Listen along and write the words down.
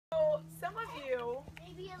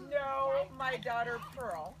know my daughter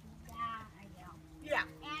Pearl. Yeah.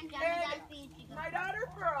 And my daughter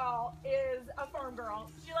Pearl is a farm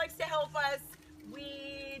girl. She likes to help us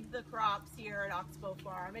weed the crops here at Oxbow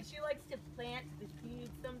Farm, and she likes to plant the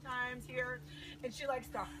seeds sometimes here, and she likes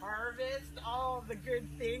to harvest all of the good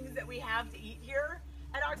things that we have to eat here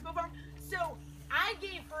at Oxbow Farm. So I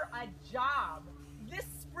gave her a job this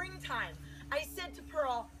springtime. I said to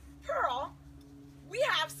Pearl, Pearl, we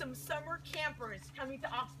have some summer campers coming to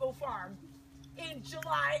Oxbow Farm in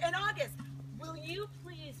July and August. Will you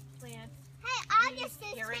please plant these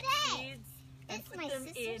carrot seeds and put them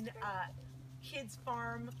in kids'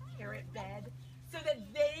 farm carrot bed so that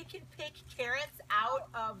they can pick carrots out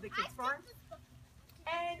of the kids' farm?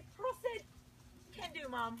 And Pearl said, "Can do,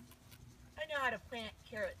 Mom. I know how to plant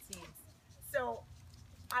carrot seeds." So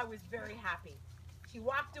I was very happy. She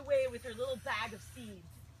walked away with her little bag of seeds.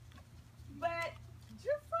 But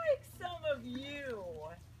just like some of you,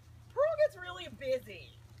 Pearl gets really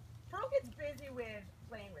busy. Pearl gets busy with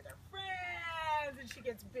playing with her friends, and she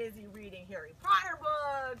gets busy reading Harry Potter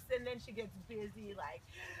books, and then she gets busy like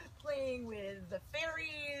playing with the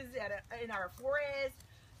fairies in our forest.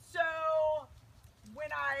 So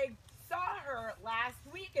when I saw her last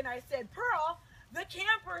week and I said, Pearl, the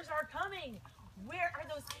campers are coming. Where are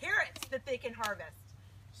those carrots that they can harvest?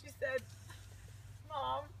 She said,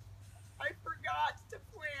 Mom, I forgot to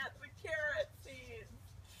plant the carrot seeds.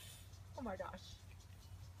 Oh my gosh.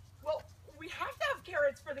 Well, we have to have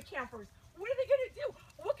carrots for the campers. What are they gonna do?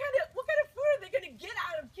 What kind of food are they gonna get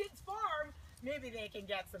out of Kids Farm? Maybe they can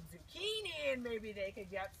get some zucchini and maybe they can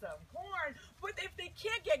get some corn, but if they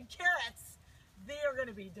can't get carrots, they are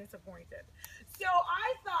gonna be disappointed. So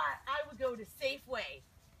I thought I would go to Safeway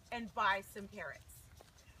and buy some carrots.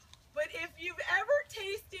 But if you've ever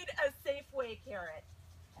tasted a Safeway carrot,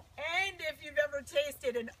 and if you've ever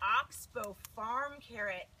tasted an Oxbow Farm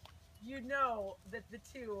carrot, you know that the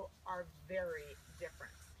two are very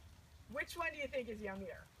different. Which one do you think is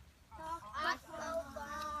yummier? Oxbow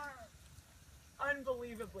Farm.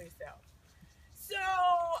 Unbelievably so. So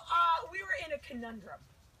we were in a conundrum.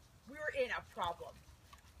 We were in a problem.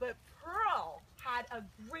 But Pearl had a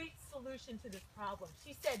great solution to this problem.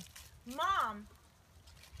 She said, Mom,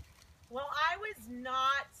 while I was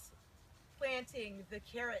not planting the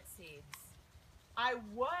carrot seeds, I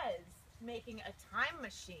was making a time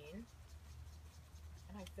machine.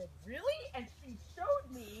 And I said, really? And she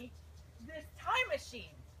showed me this time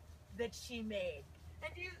machine that she made.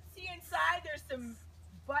 And you see inside there's some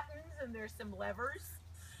buttons and there's some levers.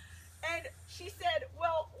 And she said,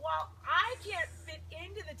 well, while I can't fit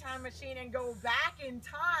into the time machine and go back in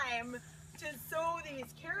time to sow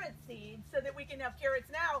these carrot seeds so that we can have carrots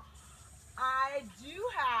now, I do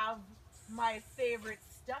have my favorite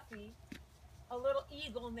stuffy, a little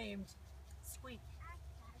eagle named Squeak.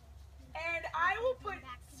 And I will put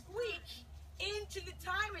Squeak into the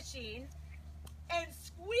time machine, and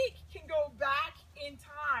Squeak can go back in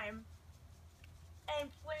time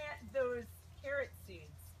and plant those carrot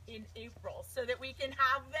seeds in April so that we can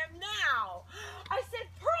have them now. I said,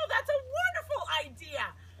 Pearl, that's a wonderful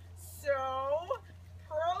idea. So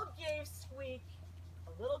Pearl gave Squeak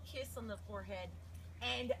a little kiss on the forehead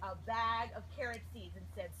and a bag of carrot seeds and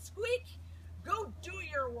said, Squeak, go do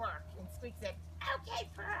your work. And Squeak said, okay,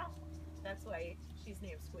 Pearl. That's why she's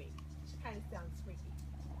named Squeak. She kind of sounds squeaky.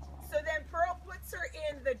 So then Pearl puts her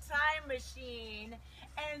in the time machine,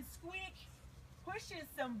 and Squeak pushes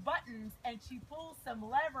some buttons and she pulls some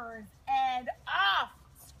levers, and off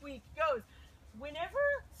Squeak goes.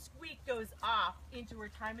 Whenever Squeak goes off into her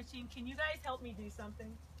time machine, can you guys help me do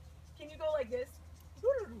something? Can you go like this?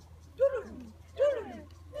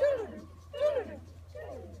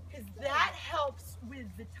 Because that helps with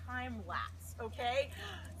the time lapse, okay?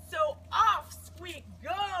 So off Squeak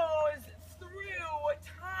goes through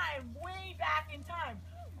time, way back in time.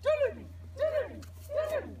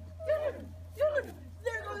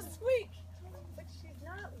 There goes Squeak. But she's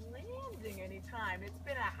not landing any time. It's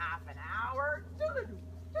been a half an hour. It's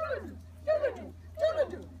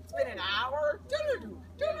been an hour.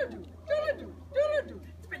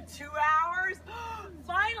 It's been 2 hours.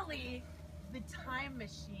 Finally, the time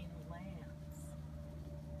machine lands.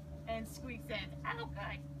 And Squeak said, oh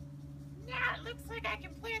good. Now it looks like I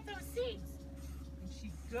can plant those seeds. And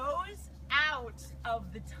she goes out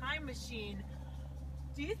of the time machine.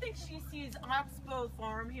 Do you think she sees Oxbow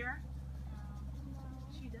Farm here?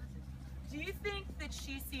 She doesn't. Do you think that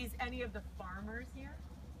she sees any of the farmers here?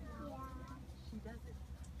 Yeah. She doesn't.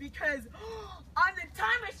 Because on the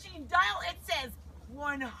time machine dial it says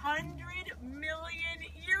 100 million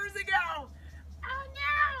years ago. Oh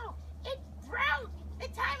no! It broke! The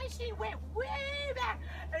time machine went way back.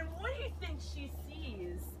 And what do you think she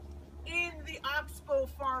sees in the Oxbow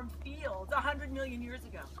farm fields 100 million years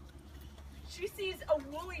ago? She sees a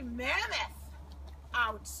woolly mammoth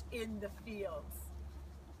out in the fields.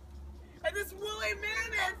 And this woolly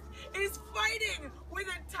mammoth is fighting with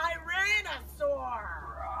a tyrannosaur.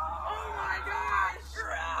 Oh my gosh!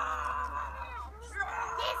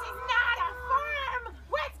 This is not a farm!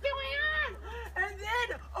 What's going on? And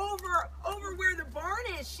then over where the barn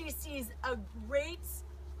is, she sees a great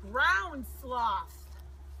ground sloth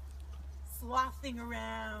slothing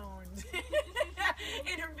around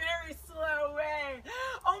in a very slow way.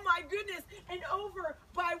 Oh my goodness. And over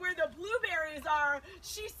by where the blueberries are,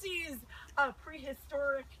 she sees a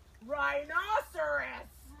prehistoric rhinoceros.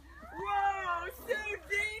 Whoa, so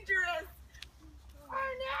dangerous.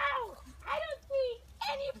 Oh no, I don't see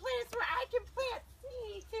any place where I can plant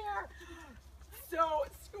seeds here. So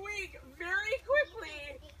Squeak very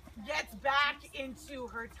quickly gets back into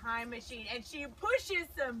her time machine and she pushes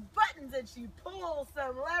some buttons and she pulls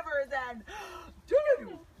some levers and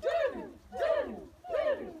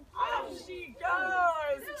off she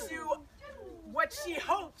goes to what she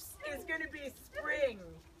hopes is going to be spring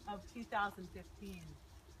of 2015.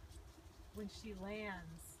 When she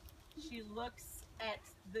lands, she looks at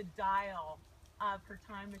the dial of her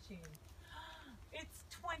time machine. It's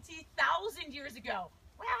 20,000 years ago.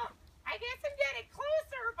 Well, I guess I'm getting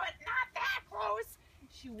closer, but not that close.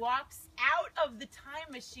 She walks out of the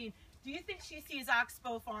time machine. Do you think she sees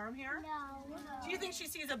Oxbow Farm here? No. Do you think she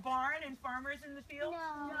sees a barn and farmers in the field?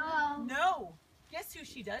 No. No. Guess who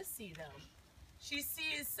she does see, though? She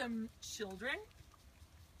sees some children,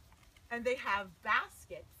 and they have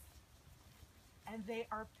baskets, and they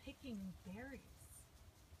are picking berries.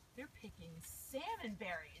 They're picking salmon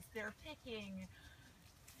berries. They're picking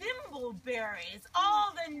thimbleberries,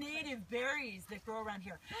 all the native berries that grow around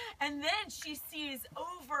here. And then she sees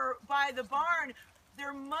over by the barn,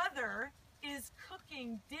 their mother is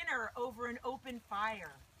cooking dinner over an open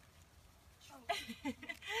fire. And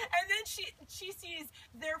then she sees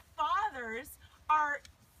their fathers are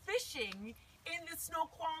fishing in the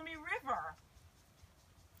Snoqualmie River.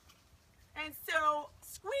 And so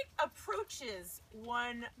Squeak approaches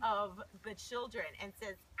one of the children and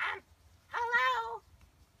says, hello?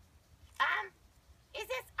 Is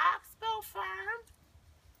this Oxbow Farm?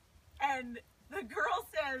 And the girl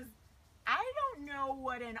says, I don't know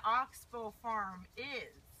what an Oxbow Farm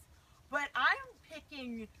is, but I'm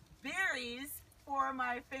picking berries for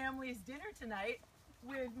my family's dinner tonight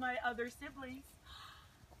with my other siblings.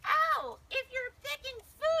 Oh, if you're picking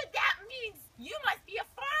food, that means you must be a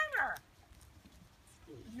farmer.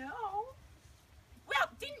 No. Well,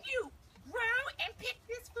 didn't you grow and pick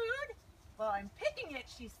this food? Well, I'm picking it,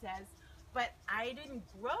 she says, but I didn't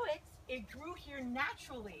grow it. It grew here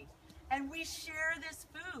naturally. And we share this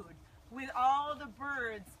food with all the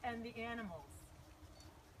birds and the animals.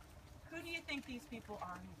 Who do you think these people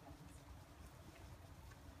are, you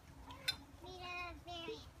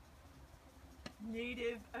guys?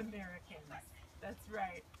 Native Americans. That's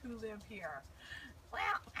right, who live here.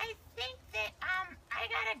 Well, I think that I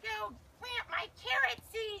gotta go plant my carrot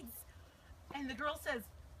seeds. And the girl says,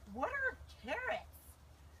 what are carrots?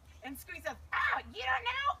 And Squeak says, oh, you don't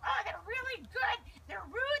know? Oh, they're really good. They're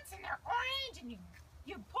roots and they're orange and you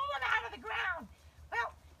pull them out of the ground.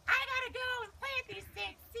 Well, I gotta go and plant these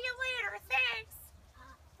things. See you later. Thanks.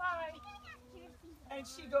 Bye. And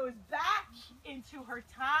she goes back into her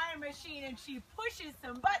time machine and she pushes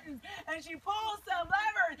some buttons and she pulls some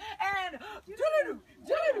levers and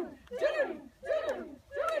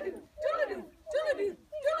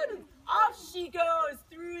off she goes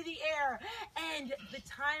through the air. And the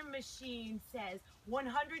time machine says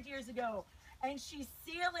 100 years ago, and she's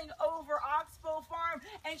sailing over Oxbow Farm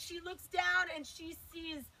and she looks down and she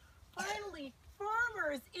sees finally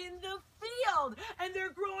farmers in the field, and they're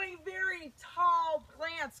growing very tall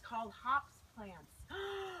plants called hops plants.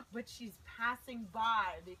 But she's passing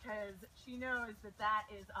by because she knows that that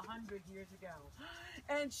is 100 years ago.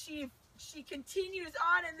 And she continues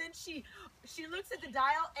on, and then she looks at the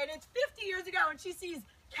dial and it's 50 years ago, and she sees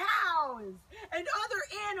cows and other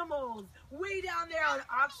animals way down there on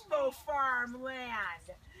Oxbow Farm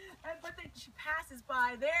land. But then she passes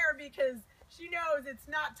by there because she knows it's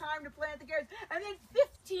not time to plant the carrots. And then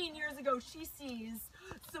 15 years ago, she sees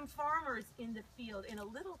some farmers in the field, in a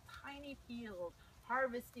little tiny field,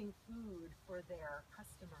 harvesting food for their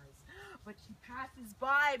customers. But she passes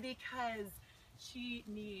by because she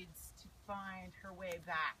needs to find her way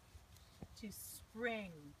back to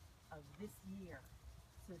spring of this year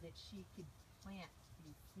so that she could plant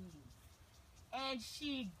these seeds And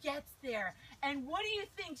she gets there. And what do you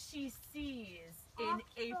think she sees in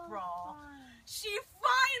April? She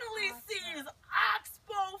finally sees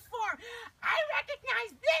Oxbow Farm. I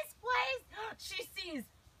recognize this place. She sees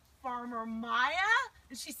Farmer Maya,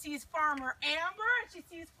 and she sees Farmer Amber, and she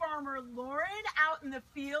sees Farmer Lauren out in the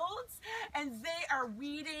fields, and they are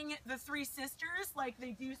weeding the three sisters like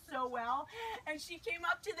they do so well. And she came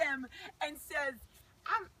up to them and says,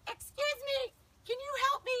 excuse me, can you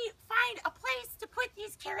help me find a place to put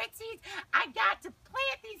these carrot seeds? I got to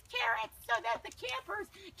plant these carrots so that the campers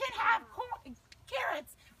can have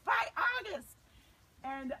carrots by August.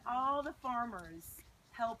 And all the farmers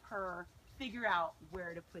help her figure out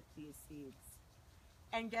where to put these seeds.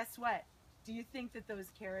 And guess what? Do you think that those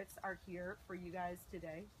carrots are here for you guys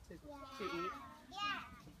today to eat? Yeah.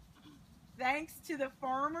 Thanks to the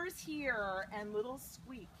farmers here and little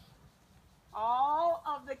Squeak, all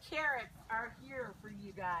of the carrots are here for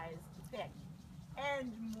you guys to pick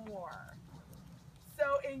and more.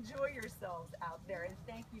 So enjoy yourselves out there, and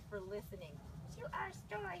thank you for listening to our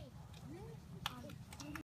story.